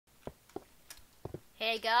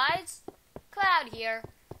Hey guys, Cloud here,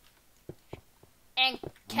 and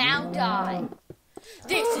Cow died.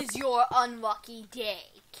 This is your unlucky day,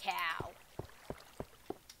 Cow.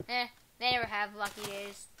 They never have lucky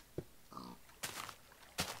days.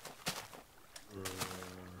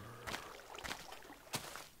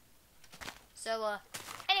 So,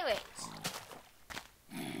 anyways.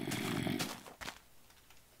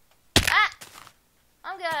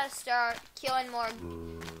 I'm gonna start killing more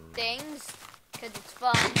things, because it's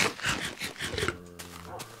fun.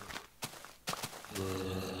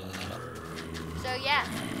 So yeah,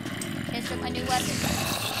 here's my new weapon.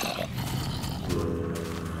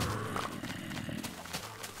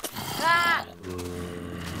 Ah!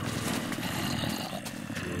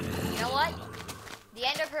 You know what? The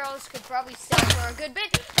ender pearls could probably sell for a good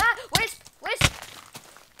bit. Ah! Wisp! Wisp!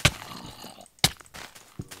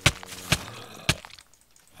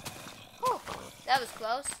 Oh, that was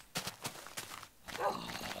close.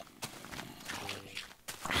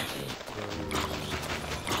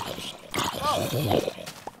 Whoa.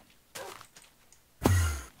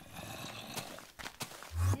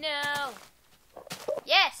 No.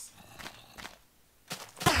 Yes.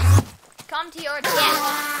 Come to your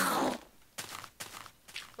death.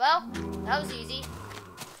 Well, that was easy.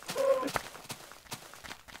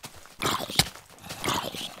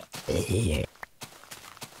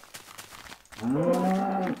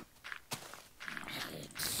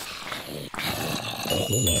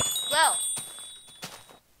 Well,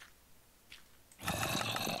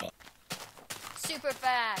 super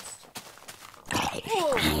fast.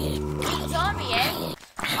 Ooh, zombie, eh?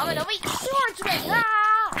 I'm an elite swordsman.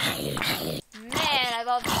 Ah! Man, I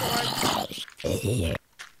love swords.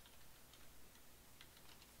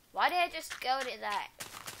 Why did I just go to that?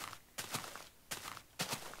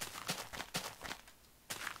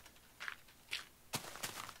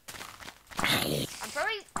 I'm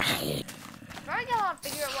probably gonna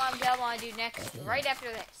figure out what I'm gonna want to do next right after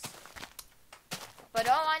this. But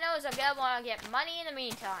all I know is I'm gonna want to get money in the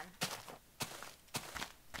meantime.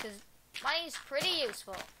 Because money's pretty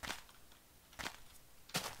useful.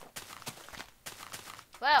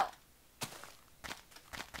 Well.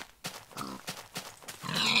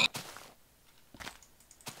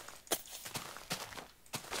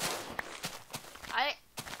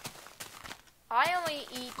 I only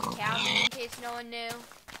eat cow meat in case no one knew.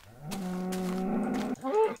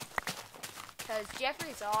 Because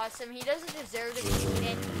Jeffrey's awesome. He doesn't deserve to be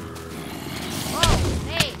eaten. Whoa,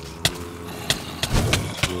 mate.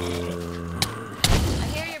 I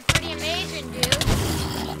hear you're pretty amazing, dude.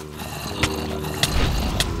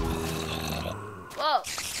 Whoa,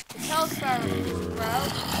 it's Hellstar, bro.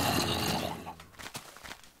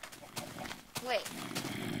 Wait.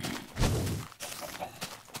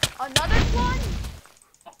 Another one?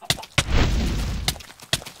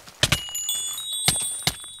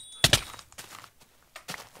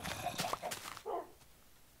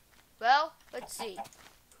 Well, let's see.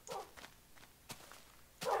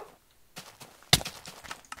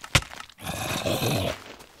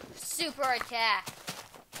 Super attack.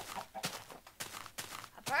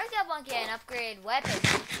 I probably got one get an upgraded weapon.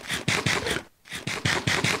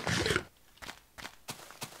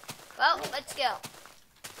 Well, let's go.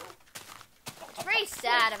 It's pretty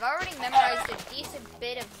sad. I've already memorized a decent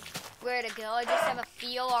bit of where to go. I just have a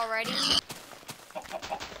feel already.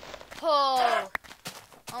 Oh,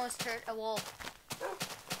 almost hurt a wolf.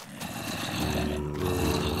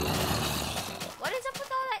 What is up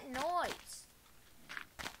with all that noise?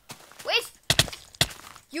 Wisp!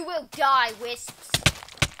 You will die, Wisps.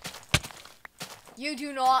 You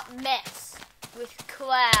do not mess with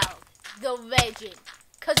Cloud, the legend.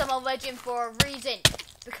 Because I'm a legend for a reason.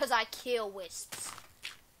 Because I kill wisps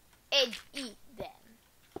and eat them.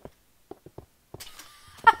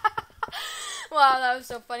 Wow, that was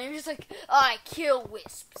so funny. He was like, I kill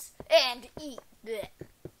wisps and eat them.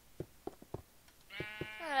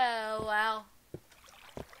 Oh, wow.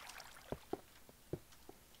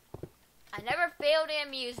 I never fail to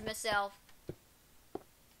amuse myself.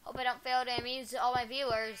 Hope I don't fail to amuse all my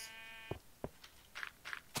viewers.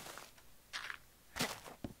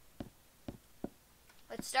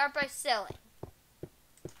 Let's start by selling.